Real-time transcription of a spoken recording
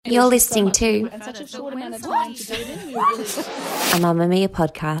You're listening to and such a short amount of time to do it in. a Mamamia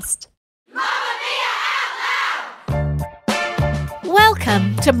podcast.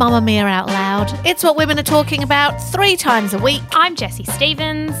 Welcome to Mamamia Out Loud. It's what women are talking about 3 times a week. I'm Jessie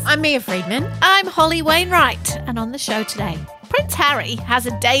Stevens. I'm Mia Friedman. I'm Holly Wainwright. And on the show today, Prince Harry has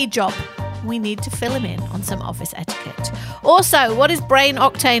a day job. We need to fill him in on some office etiquette. Also, what is brain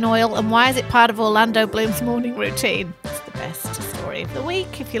octane oil and why is it part of Orlando Bloom's morning routine? It's the best story of the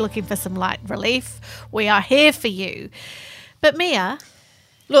week. If you're looking for some light relief, we are here for you. But Mia...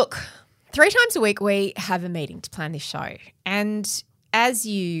 Look, 3 times a week we have a meeting to plan this show. And as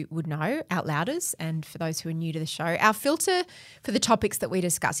you would know, Out Louders, and for those who are new to the show, our filter for the topics that we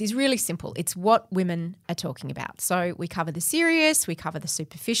discuss is really simple. It's what women are talking about. So we cover the serious, we cover the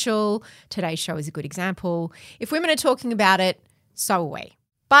superficial. Today's show is a good example. If women are talking about it, so are we.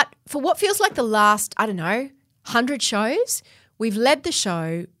 But for what feels like the last, 100 shows, we've led the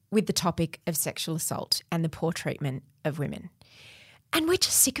show with the topic of sexual assault and the poor treatment of women. And we're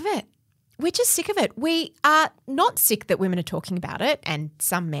just sick of it. We're just sick of it. We are not sick that women are talking about it, and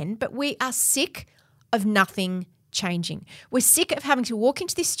some men, but we are sick of nothing changing. We're sick of having to walk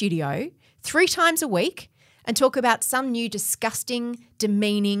into this studio 3 times a week and talk about some new disgusting,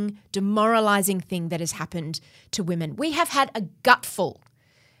 demeaning, demoralising thing that has happened to women. We have had a gutful,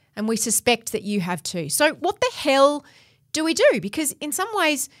 and we suspect that you have too. So what the hell do we do? Because in some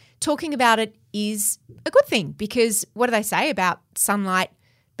ways, talking about it is a good thing, because what do they say about sunlight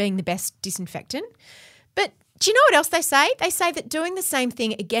being the best disinfectant? But do you know what else they say? They say that doing the same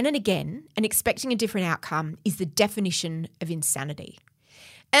thing again and again and expecting a different outcome is the definition of insanity.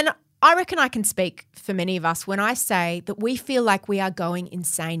 And I reckon I can speak for many of us when I say that we feel like we are going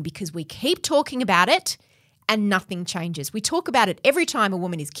insane because we keep talking about it and nothing changes. We talk about it every time a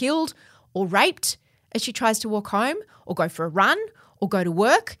woman is killed or raped as she tries to walk home or go for a run or go to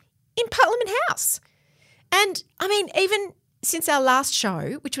work in Parliament House. And even since our last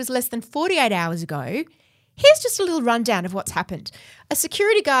show, which was less than 48 hours ago, here's just a little rundown of what's happened. A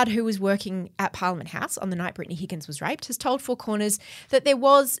security guard who was working at Parliament House on the night Brittany Higgins was raped has told Four Corners that there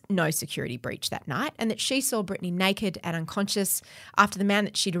was no security breach that night and that she saw Brittany naked and unconscious after the man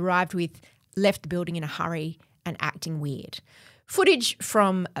that she'd arrived with left the building in a hurry and acting weird. Footage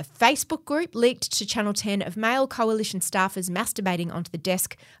from a Facebook group leaked to Channel 10 of male coalition staffers masturbating onto the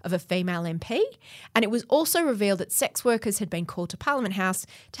desk of a female MP, and it was also revealed that sex workers had been called to Parliament House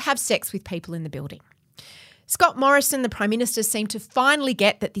to have sex with people in the building. Scott Morrison, the Prime Minister, seemed to finally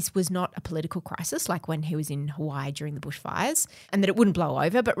get that this was not a political crisis like when he was in Hawaii during the bushfires, and that it wouldn't blow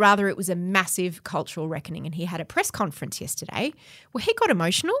over, but rather it was a massive cultural reckoning. And he had a press conference yesterday where he got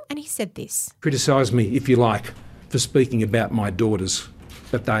emotional and he said this. Criticise me if you like for speaking about my daughters,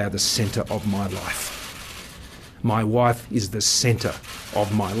 but they are the centre of my life. My wife is the centre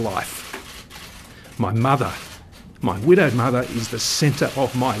of my life. My mother, my widowed mother, is the centre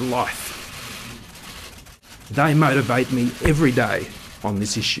of my life. They motivate me every day on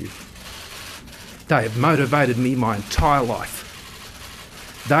this issue. They have motivated me my entire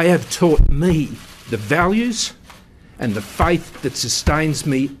life. They have taught me the values and the faith that sustains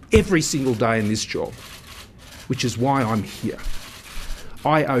me every single day in this job, which is why I'm here.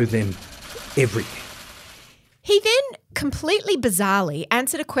 I owe them everything. He then completely bizarrely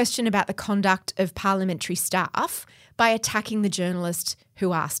answered a question about the conduct of parliamentary staff by attacking the journalist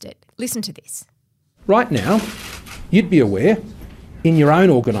who asked it. Listen to this. Right now, you'd be aware in your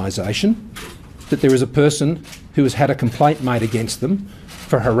own organisation that there is a person who has had a complaint made against them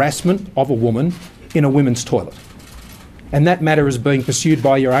for harassment of a woman in a women's toilet. And that matter is being pursued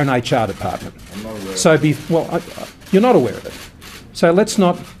by your own HR department. I'm not aware. You're not aware of it. So let's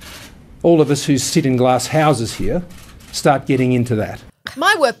not, all of us who sit in glass houses here, start getting into that.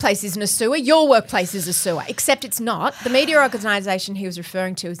 My workplace isn't a sewer, your workplace is a sewer, except it's not. The media organisation he was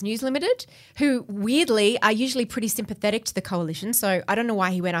referring to is News Limited, who weirdly are usually pretty sympathetic to the coalition, so I don't know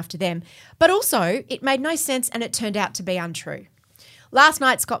why he went after them. But also, it made no sense and it turned out to be untrue. Last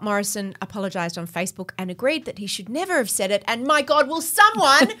night, Scott Morrison apologised on Facebook and agreed that he should never have said it. And my God, will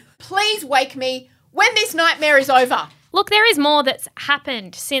someone please wake me when this nightmare is over? Look, there is more that's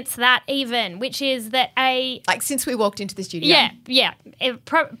happened since that even, which is that since we walked into the studio? Yeah.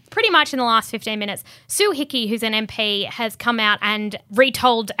 Pretty much in the last 15 minutes, Sue Hickey, who's an MP, has come out and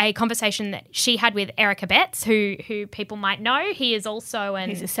retold a conversation that she had with Eric Abetz, who people might know. He is also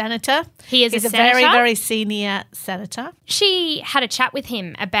He's a senator. He's a senator. very, very senior senator. She had a chat with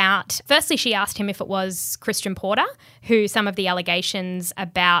him about, firstly, she asked him if it was Christian Porter, who some of the allegations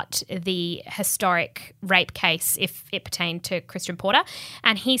about the historic rape case, if it it pertained to Christian Porter.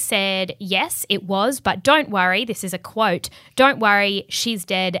 And he said, yes, it was, but don't worry, this is a quote, don't worry, she's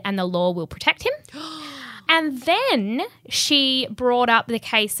dead and the law will protect him. And then she brought up the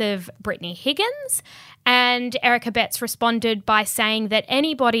case of Brittany Higgins, and Erica Betts responded by saying that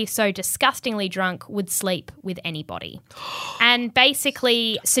anybody so disgustingly drunk would sleep with anybody, and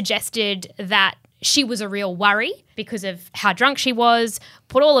basically suggested that she was a real worry because of how drunk she was,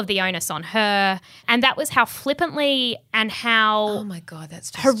 put all of the onus on her, and that was how flippantly and how Oh my God,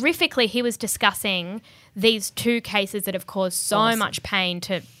 that's just horrifically he was discussing these two cases that have caused so much pain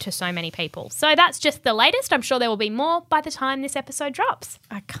to so many people. So that's just the latest. I'm sure there will be more by the time this episode drops.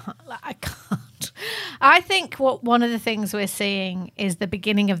 I can't. I think one of the things we're seeing is the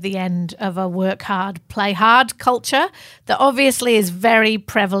beginning of the end of a work hard, play hard culture that obviously is very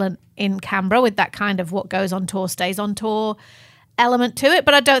prevalent in Canberra with that kind of what goes on tour stays on tour element to it.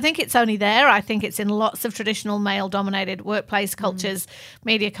 But I don't think it's only there. I think it's in lots of traditional male-dominated workplace cultures,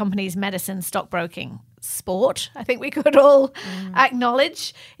 media companies, medicine, stockbroking, sport. I think we could all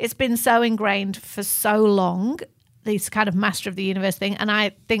acknowledge it's been so ingrained for so long, this kind of master of the universe thing, and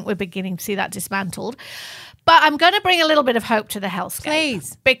I think we're beginning to see that dismantled. But I'm going to bring a little bit of hope to the hellscape.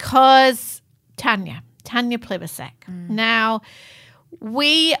 Please. Because Tanya Plibersek. Now,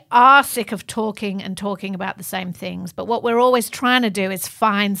 we are sick of talking about the same things, but what we're always trying to do is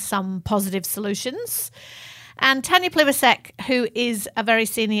find some positive solutions. And Tanya Plibersek, who is a very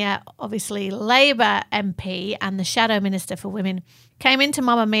senior, obviously, Labor MP and the Shadow Minister for Women, came into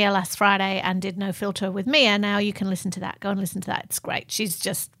Mamamia last Friday and did No Filter with Mia. Now you can listen to that. Go and listen to that. It's great. She's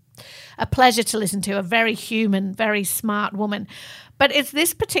just a pleasure to listen to, a very human, very smart woman. But it's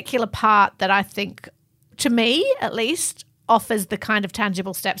this particular part that I think, to me at least, offers the kind of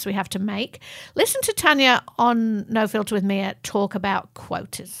tangible steps we have to make. Listen to Tanya on No Filter with Mia talk about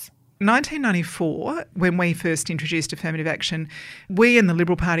quotas. 1994, when we first introduced affirmative action, we and the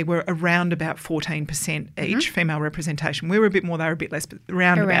Liberal Party were around about 14% each, female representation. We were a bit more, they were a bit less, but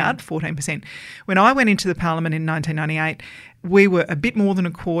around about 14%. When I went into the Parliament in 1998, we were a bit more than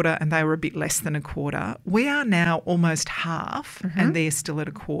a quarter and they were a bit less than a quarter. We are now almost half and they're still at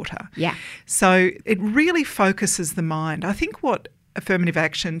a quarter. Yeah. So it really focuses the mind. I think what affirmative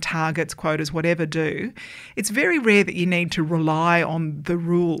action, targets, quotas, whatever do, it's very rare that you need to rely on the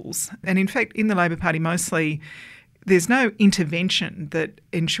rules. And in fact, in the Labor Party mostly, there's no intervention that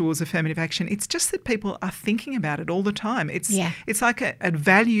ensures affirmative action. It's just that people are thinking about it all the time. It's like a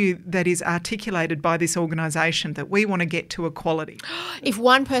value that is articulated by this organisation that we want to get to equality. If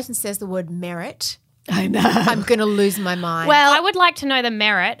one person says the word merit, I know. I'm going to lose my mind. Well, I would like to know the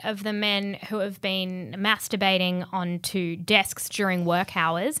merit of the men who have been masturbating onto desks during work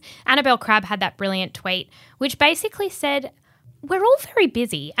hours. Annabelle Crabb had that brilliant tweet, which basically said, we're all very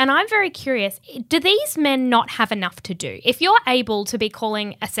busy, and I'm very curious, do these men not have enough to do? If you're able to be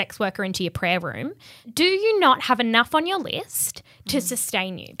calling a sex worker into your prayer room, do you not have enough on your list to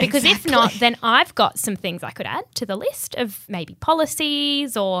sustain you? Because if not, then I've got some things I could add to the list of maybe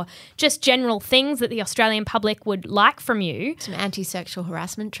policies or just general things that the Australian public would like from you. Some anti-sexual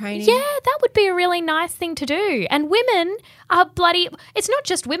harassment training. Yeah, that would be a really nice thing to do. And women are bloody... It's not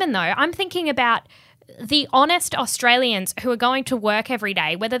just women, though. I'm thinking about the honest Australians who are going to work every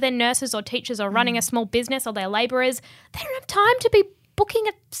day, whether they're nurses or teachers or running a small business or they're labourers, they don't have time to be booking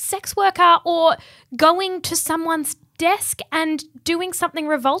a sex worker or going to someone's desk and doing something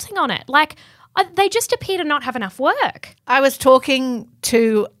revolting on it. Like, they just appear to not have enough work. I was talking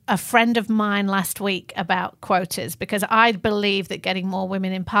to a friend of mine last week about quotas because I believe that getting more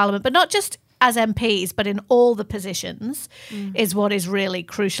women in Parliament, but not just as MPs, but in all the positions, is what is really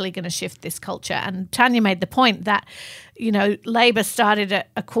crucially going to shift this culture. And Tanya made the point that, you know, Labor started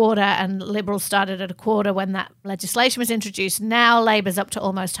at a quarter and Liberals started at a quarter when that legislation was introduced. Now Labor's up to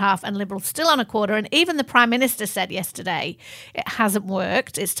almost half and Liberals still on a quarter. And even the Prime Minister said yesterday it hasn't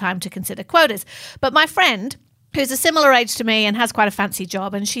worked. It's time to consider quotas. But my friend, who's a similar age to me and has quite a fancy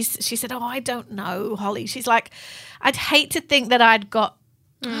job, and she said, oh, I don't know, Holly. She's like, I'd hate to think that I'd got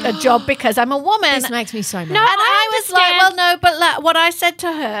a job because I'm a woman. This makes me so mad. No, And I was like, understand. well, no, but what I said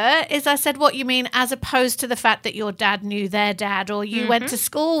to her is I said, what you mean as opposed to the fact that your dad knew their dad or you went to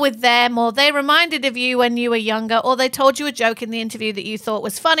school with them or they reminded of you when you were younger or they told you a joke in the interview that you thought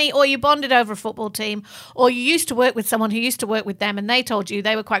was funny or you bonded over a football team or you used to work with someone who used to work with them and they told you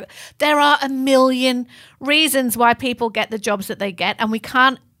they were quite... There are a million reasons why people get the jobs that they get and we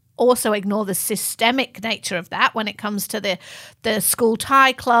can't also ignore the systemic nature of that when it comes to the school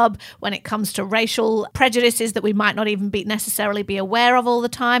tie club, when it comes to racial prejudices that we might not even necessarily be aware of all the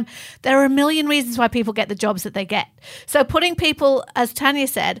time. There are a million reasons why people get the jobs that they get. So putting people, as Tanya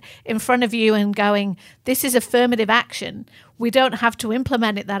said, in front of you and going, this is affirmative action. We don't have to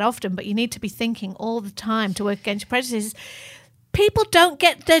implement it that often, but you need to be thinking all the time to work against prejudices. People don't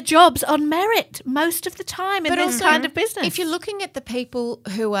get their jobs on merit most of the time in this kind of business. If you're looking at the people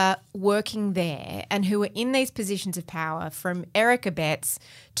who are working there and who are in these positions of power, from Erica Betts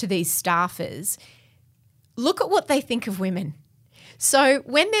to these staffers, look at what they think of women. So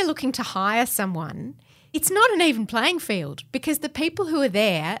when they're looking to hire someone, it's not an even playing field because the people who are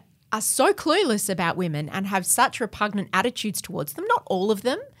there are so clueless about women and have such repugnant attitudes towards them, not all of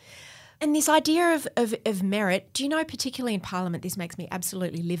them. And this idea of merit, do you know, particularly in Parliament, this makes me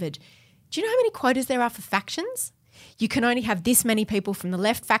absolutely livid. Do you know how many quotas there are for factions? You can only have this many people from the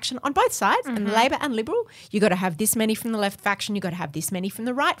left faction on both sides, and Labor and Liberal. You've got to have this many from the left faction. You've got to have this many from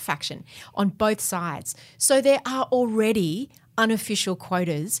the right faction on both sides. So there are already unofficial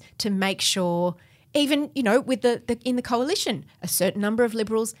quotas to make sure, even, you know, with in the coalition, a certain number of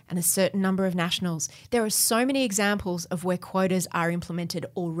Liberals and a certain number of Nationals. There are so many examples of where quotas are implemented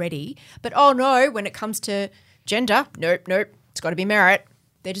already. But, oh no, when it comes to gender, nope, it's got to be merit.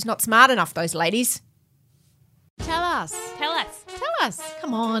 They're just not smart enough, those ladies. Tell us.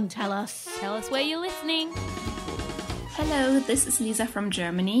 Come on, tell us. Tell us where you're listening. Hello, this is Lisa from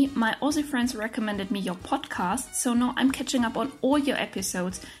Germany. My Aussie friends recommended me your podcast, so now I'm catching up on all your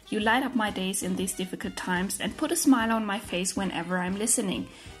episodes. You light up my days in these difficult times and put a smile on my face whenever I'm listening.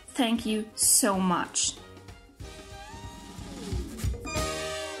 Thank you so much.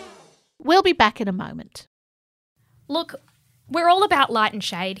 We'll be back in a moment. Look, we're all about light and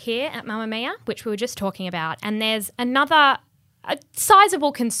shade here at Mamamia, which we were just talking about, and there's a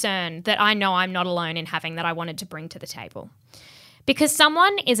sizable concern that I know I'm not alone in having that I wanted to bring to the table. Because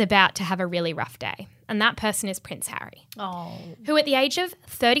someone is about to have a really rough day, and that person is Prince Harry, who at the age of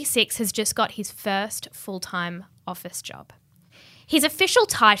 36 has just got his first full-time office job. His official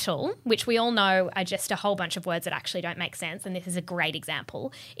title, which we all know are just a whole bunch of words that actually don't make sense, and this is a great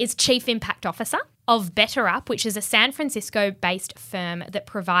example, is Chief Impact Officer of BetterUp, which is a San Francisco-based firm that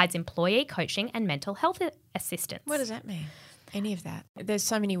provides employee coaching and mental health assistance. What does that mean? Any of that? There's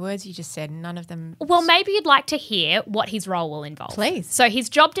so many words you just said, none of them. Well, maybe you'd like to hear what his role will involve. Please. So his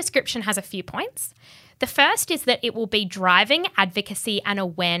job description has a few points. The first is that it will be driving advocacy and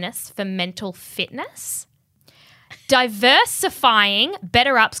awareness for mental fitness, diversifying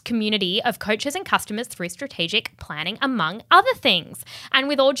BetterUp's community of coaches and customers through strategic planning, among other things. And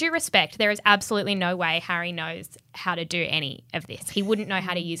with all due respect, there is absolutely no way Harry knows how to do any of this. He wouldn't know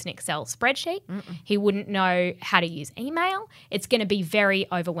how to use an Excel spreadsheet. He wouldn't know how to use email. It's going to be very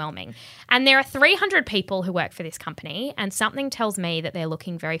overwhelming. And there are 300 people who work for this company, and something tells me that they're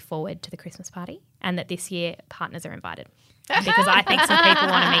looking very forward to the Christmas party and that this year partners are invited. Because I think some people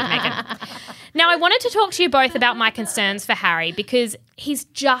want to meet Meghan. Now, I wanted to talk to you both about my concerns for Harry because he's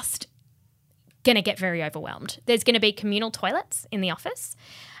just going to get very overwhelmed. There's going to be communal toilets in the office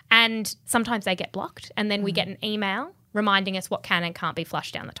and sometimes they get blocked and then we get an email reminding us what can and can't be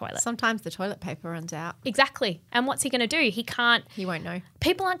flushed down the toilet. Sometimes the toilet paper runs out. Exactly. And what's he going to do? He won't know.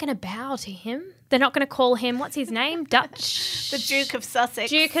 People aren't going to bow to him. They're not going to call him, what's his name? The Duke of Sussex.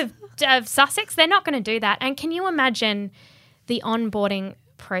 Duke of Sussex. They're not going to do that. And can you imagine the onboarding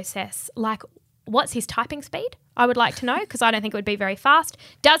process? Like, what's his typing speed? I would like to know because I don't think it would be very fast.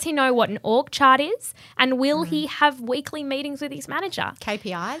 Does he know what an org chart is? And will he have weekly meetings with his manager?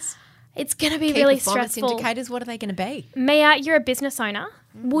 KPIs? It's going to be Key really performance stressful. indicators, what are they going to be? Mia, you're a business owner.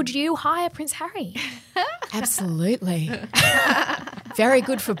 Would you hire Prince Harry? Absolutely. Very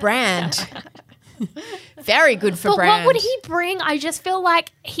good for brand. Very good for But brand. what would he bring? I just feel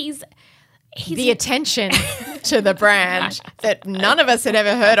like he's the attention to the brand that none of us had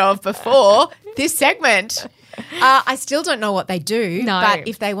ever heard of before this segment. I still don't know what they do, but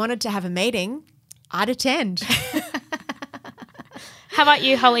if they wanted to have a meeting, I'd attend. How about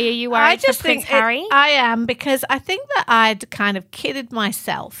you, Holly? Are you worried for Prince Harry? I am, because I think that I'd kind of kidded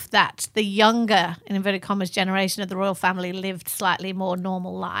myself that the younger, in inverted commas, generation of the royal family lived slightly more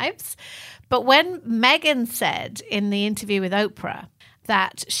normal lives. But when Meghan said in the interview with Oprah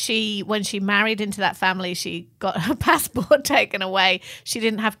that when she married into that family, she got her passport taken away, she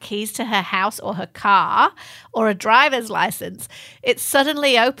didn't have keys to her house or her car or a driver's license, it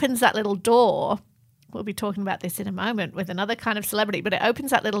suddenly opens that little door. We'll be talking about this in a moment with another kind of celebrity, but it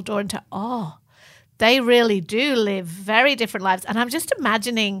opens that little door into, they really do live very different lives. And I'm just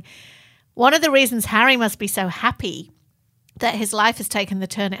imagining one of the reasons Harry must be so happy that his life has taken the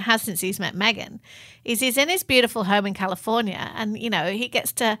turn it has since he's met Meghan is he's in his beautiful home in California and, he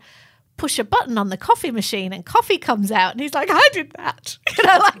gets to push a button on the coffee machine and coffee comes out and he's like, I did that.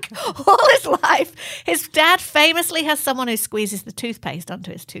 All his life. His dad famously has someone who squeezes the toothpaste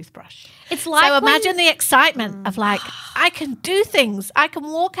onto his toothbrush. It's like so imagine the excitement of I can do things. I can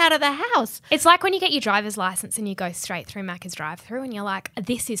walk out of the house. It's like when you get your driver's license and you go straight through Macca's drive-through and you're like,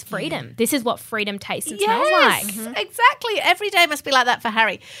 this is freedom. This is what freedom tastes and smells like. Exactly. Every day must be like that for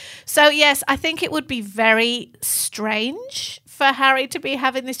Harry. So, yes, I think it would be very strange for Harry to be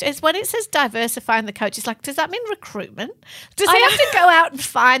having this. It's when it says diversifying the coaches, does that mean recruitment? Does he have to go out and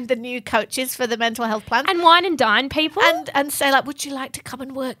find the new coaches for the mental health plan? And wine and dine people? And say, would you like to come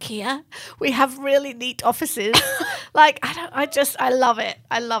and work here? We have really neat offices. I love it.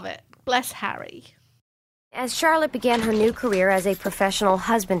 I love it. Bless Harry. As Charlotte began her new career as a professional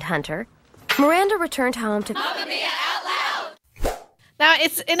husband hunter, Miranda returned home to... Now,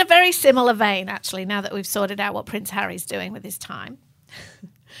 it's in a very similar vein, actually, now that we've sorted out what Prince Harry's doing with his time.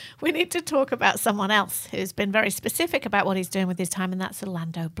 We need to talk about someone else who's been very specific about what he's doing with his time, and that's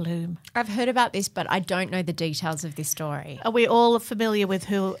Orlando Bloom. I've heard about this, but I don't know the details of this story. Are we all familiar with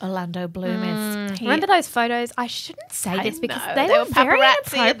who Orlando Bloom is? Remember those photos? I shouldn't say this because they were were very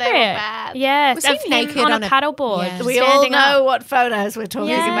paparazzi inappropriate. and they were bad. Yes, Was he of him naked on a on paddleboard. Yeah. We all standing know up. what photos we're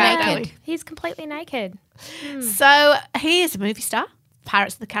talking about, don't we? He's completely naked. So he is a movie star.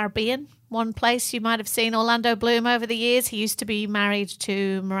 Pirates of the Caribbean, one place you might have seen Orlando Bloom over the years. He used to be married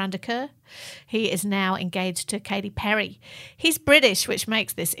to Miranda Kerr. He is now engaged to Katy Perry. He's British, which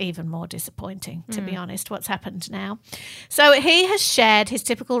makes this even more disappointing, to be honest, what's happened now. So he has shared his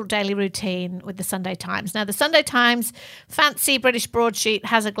typical daily routine with the Sunday Times. Now, the Sunday Times, fancy British broadsheet,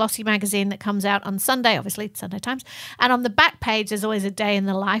 has a glossy magazine that comes out on Sunday, obviously, the Sunday Times. And on the back page, there's always a day in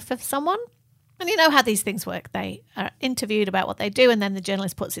the life of someone. And you know how these things work. They are interviewed about what they do and then the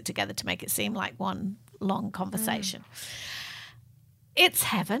journalist puts it together to make it seem like one long conversation. It's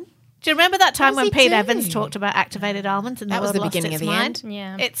heaven. Do you remember that time when Pete Evans talked about activated almonds and That the was world the lost beginning its of the mind? end.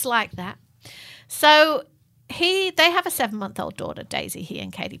 Yeah. It's like that. So they have a 7-month-old daughter, Daisy, he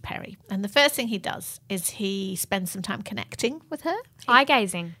and Katy Perry. And the first thing he does is he spends some time connecting with her. Eye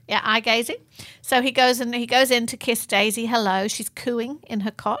gazing. Yeah, eye gazing. So he goes in to kiss Daisy hello. She's cooing in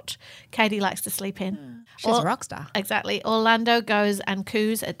her cot. Katy likes to sleep in. She's a rock star. Exactly. Orlando goes and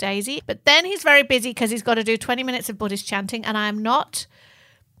coos at Daisy. But then he's very busy because he's got to do 20 minutes of Buddhist chanting. And I'm not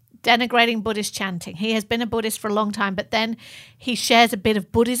denigrating Buddhist chanting. He has been a Buddhist for a long time, but then he shares a bit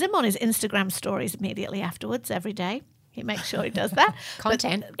of Buddhism on his Instagram stories immediately afterwards every day. He makes sure he does that.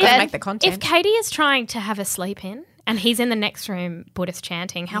 Content. But Gotta then- make the content. If Katie is trying to have a sleep in and he's in the next room Buddhist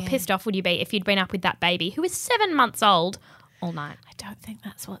chanting, how pissed off would you be if you'd been up with that baby who is 7 months old all night? I don't think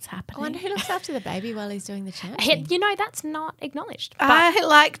that's what's happening. I wonder who looks after the baby while he's doing the chanting. That's not acknowledged. I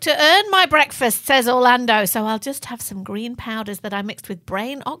like to earn my breakfast, says Orlando, so I'll just have some green powders that I mixed with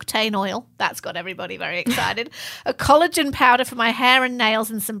brain octane oil. That's got everybody very excited. A collagen powder for my hair and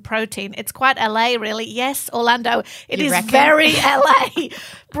nails and some protein. It's quite LA, really. Yes, Orlando, it You is reckon? very LA.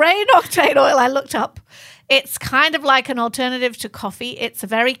 Brain octane oil, I looked up. It's kind of like an alternative to coffee. It's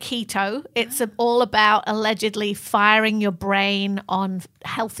very keto. It's all about allegedly firing your brain on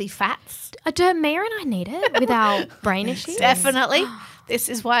healthy fats. Do Mia and I need it with our brain issues? Definitely. This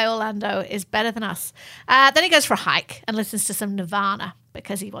is why Orlando is better than us. Then he goes for a hike and listens to some Nirvana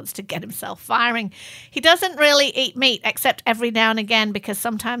because he wants to get himself firing. He doesn't really eat meat except every now and again because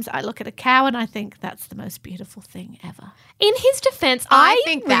sometimes I look at a cow and I think that's the most beautiful thing ever. In his defense, I I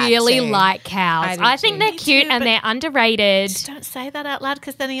think that really too. like cows. I I, do think too. they're Me cute too, and but- they're underrated. Just don't say that out loud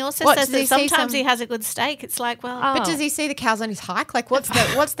because then he also What, says does he that say sometimes some- he has a good steak. It's like, well, Oh. But does he see the cows on his hike? Like, what's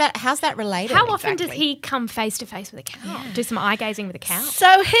that? How's that related? How often does exactly? he come face to face with a cow? Do some eye gazing with a cow?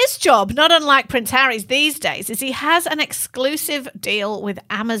 So his job, not unlike Prince Harry's these days, is he has an exclusive deal with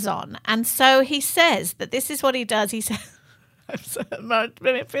Amazon. And so he says that this is what he does. He says,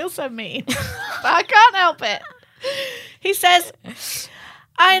 it feels so mean, but I can't help it. He says,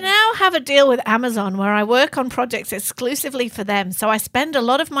 I now have a deal with Amazon where I work on projects exclusively for them. So I spend a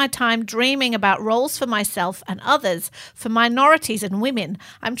lot of my time dreaming about roles for myself and others, for minorities and women.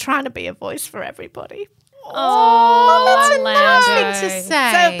 I'm trying to be a voice for everybody. Oh, That's a nice Orlando. thing to So,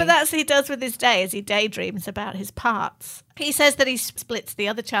 say. but that's what he does with his day, is he daydreams about his parts. He says that he splits the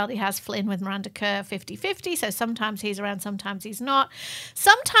other child he has, Flynn, with Miranda Kerr 50-50, so sometimes he's around, sometimes he's not.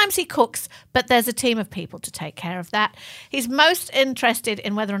 Sometimes he cooks, but there's a team of people to take care of that. He's most interested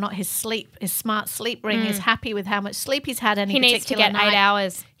in whether or not his smart sleep ring is happy with how much sleep he's had any He needs to particular get 8 night.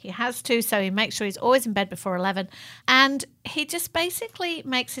 hours. He has to, so he makes sure he's always in bed before 11. And he just basically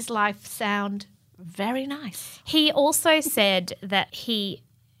makes his life sound Very nice. He also said that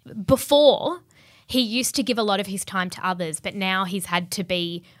before, he used to give a lot of his time to others, but now he's had to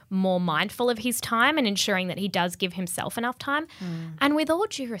be more mindful of his time and ensuring that he does give himself enough time. And with all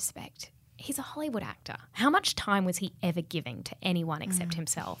due respect, he's a Hollywood actor. How much time was he ever giving to anyone except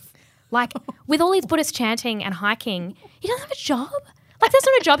himself? Like, with all his Buddhist chanting and hiking, he doesn't have a job. Like, that's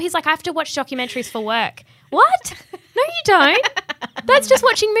not a job. He's like, I have to watch documentaries for work. What? No, you don't. That's just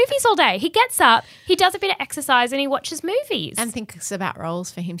watching movies all day. He gets up, he does a bit of exercise, and he watches movies. And thinks about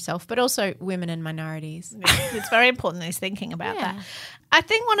roles for himself, but also women and minorities. It's very important that he's thinking about that. I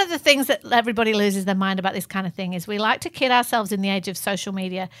think one of the things that everybody loses their mind about this kind of thing is we like to kid ourselves in the age of social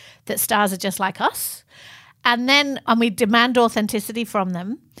media that stars are just like us, and we demand authenticity from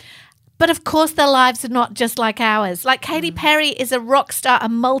them. But of course their lives are not just like ours. Like Katy Perry is a rock star, a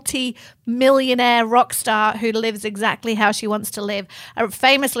multi-millionaire rock star who lives exactly how she wants to live.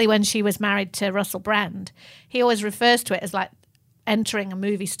 Famously, when she was married to Russell Brand, he always refers to it as like entering a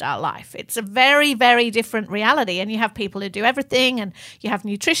movie star life. It's a very, very different reality. And you have people who do everything, and you have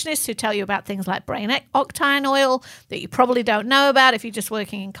nutritionists who tell you about things like brain octane oil that you probably don't know about if you're just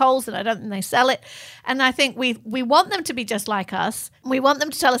working in Coles, and I don't think they sell it. And I think we want them to be just like us. We want them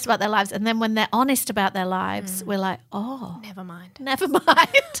to tell us about their lives. And then when they're honest about their lives, we're like, oh. Never mind. I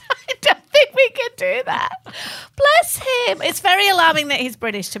don't think we could do that. Bless him. It's very alarming that he's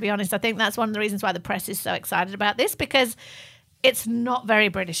British, to be honest. I think that's one of the reasons why the press is so excited about this, because it's not very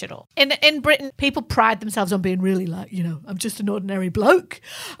British at all. In Britain, people pride themselves on being really like, I'm just an ordinary bloke.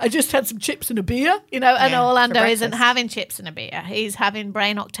 I just had some chips and a beer, and Orlando isn't having chips and a beer. He's having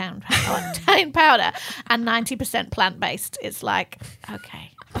brain octane powder and 90% plant-based. It's like,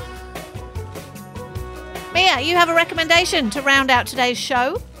 okay. Mia, you have a recommendation to round out today's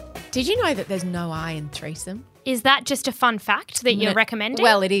show? Did you know that there's no I in threesome? Is that just a fun fact that you're recommending?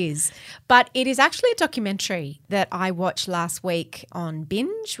 Well, it is. But it is actually a documentary that I watched last week on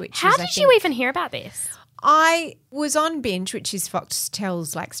Binge, How did you even hear about this? I was on Binge, which is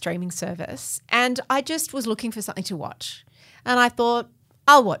Foxtel's streaming service, and I just was looking for something to watch. And I thought,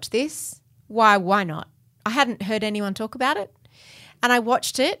 I'll watch this. Why not? I hadn't heard anyone talk about it. And I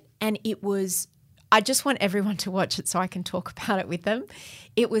watched it, and I just want everyone to watch it so I can talk about it with them.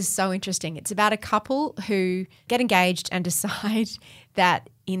 It was so interesting. It's about a couple who get engaged and decide that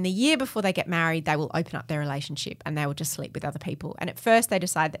in the year before they get married, they will open up their relationship and they will just sleep with other people. And at first they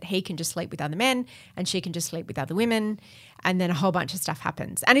decide that he can just sleep with other men and she can just sleep with other women, and then a whole bunch of stuff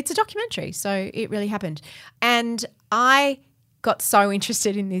happens. And it's a documentary, so it really happened. And I got so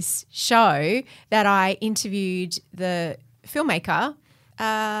interested in this show that I interviewed the filmmaker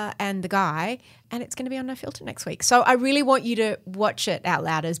and the guy, and it's going to be on No Filter next week. So I really want you to watch it,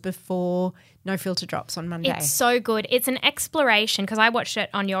 Outlouders, before No Filter drops on Monday. It's so good. It's an exploration, because I watched it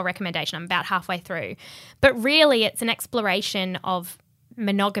on your recommendation. I'm about halfway through. But really it's an exploration of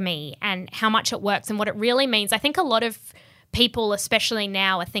monogamy and how much it works and what it really means. I think a lot of people, especially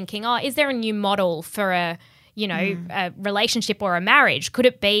now, are thinking, is there a new model for a relationship or a marriage? Could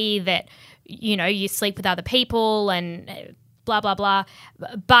it be that, you sleep with other people and blah, blah, blah.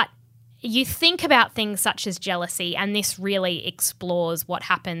 But you think about things such as jealousy, and this really explores what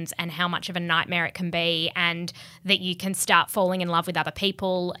happens and how much of a nightmare it can be, and that you can start falling in love with other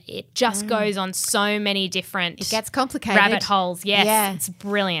people. It just goes on so many different It gets complicated. rabbit holes. Yes, It's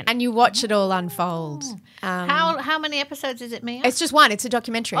brilliant. And you watch it all unfold. How many episodes is it, Mia? It's just one. It's a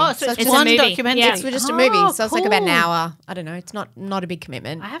documentary. Oh, so it's a one movie. documentary. Yeah. It's just a movie. So it's like about an cool. hour. I don't know. It's not a big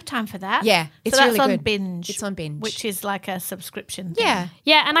commitment. I have time for that. Yeah, it's so that's really on good. Binge. It's on Binge. Which is like a subscription thing. Yeah.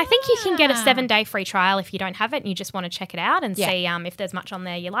 Yeah, and I think you can get a 7-day free trial if you don't have it and you just want to check it out and Yeah. see if there's much on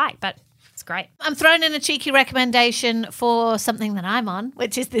there you like. But it's great. I'm throwing in a cheeky recommendation for something that I'm on,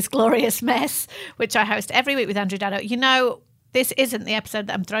 which is This Glorious Mess, which I host every week with Andrew Daddo. This isn't the episode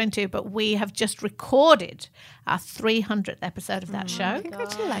that I'm thrown to, but we have just recorded our 300th episode of that show.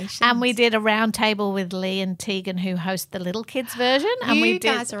 Congratulations. And we did a round table with Lee and Tegan, who host the Little Kids version. And You we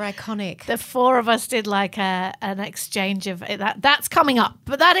did, guys are iconic. the four of us did like an exchange of that. That's coming up,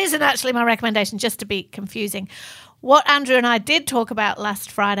 but that isn't actually my recommendation, just to be confusing. What Andrew and I did talk about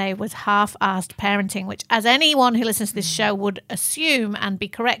last Friday was half-assed parenting, which, as anyone who listens to this show would assume and be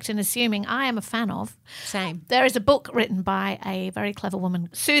correct in assuming, I am a fan of. Same. There is a book written by a very clever woman,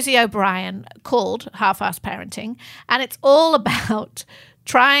 Susie O'Brien, called Half-Assed Parenting, and it's all about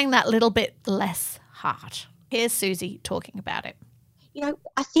trying that little bit less hard. Here's Susie talking about it.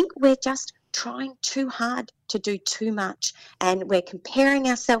 I think we're just trying too hard to do too much, and we're comparing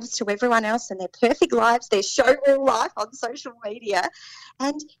ourselves to everyone else and their perfect lives, their showreel life on social media.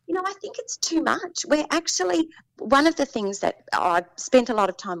 And, I think it's too much. We're actually, one of the things that I've spent a lot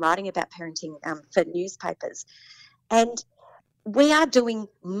of time writing about parenting for newspapers, and we are doing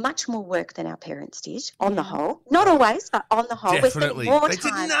much more work than our parents did, on the whole. Not always, but on the whole. Definitely. We're They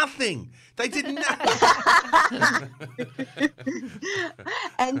spending more time. did nothing. They did nothing.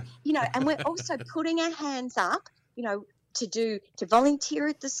 And we're also putting our hands up, to volunteer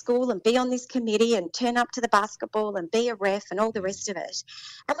at the school and be on this committee and turn up to the basketball and be a ref and all the rest of it.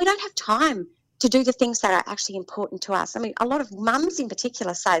 And we don't have time to do the things that are actually important to us. I mean, a lot of mums in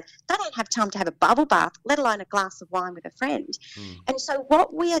particular say they don't have time to have a bubble bath, let alone a glass of wine with a friend. And so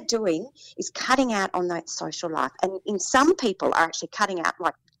what we are doing is cutting out on that social life. And in some people are actually cutting out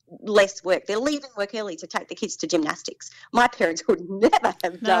like less work. They're leaving work early to take the kids to gymnastics. My parents would never have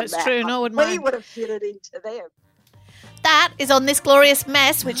done that. No, it's true. Nor would mine. We would have fit it into them. That is on This Glorious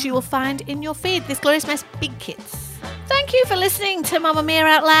Mess, which you will find in your feed. This Glorious Mess Big Kids. Thank you for listening to Mamma Mia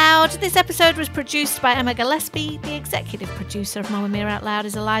Out Loud. This episode was produced by Emma Gillespie. The executive producer of Mamma Mia Out Loud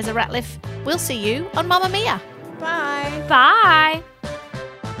is Eliza Ratliff. We'll see you on Mamma Mia. Bye. Bye.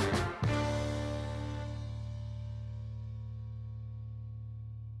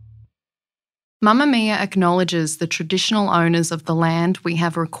 Mamma Mia acknowledges the traditional owners of the land we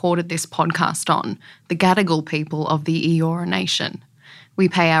have recorded this podcast on, the Gadigal people of the Eora Nation. We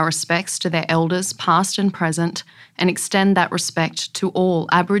pay our respects to their elders, past and present, and extend that respect to all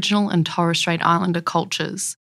Aboriginal and Torres Strait Islander cultures.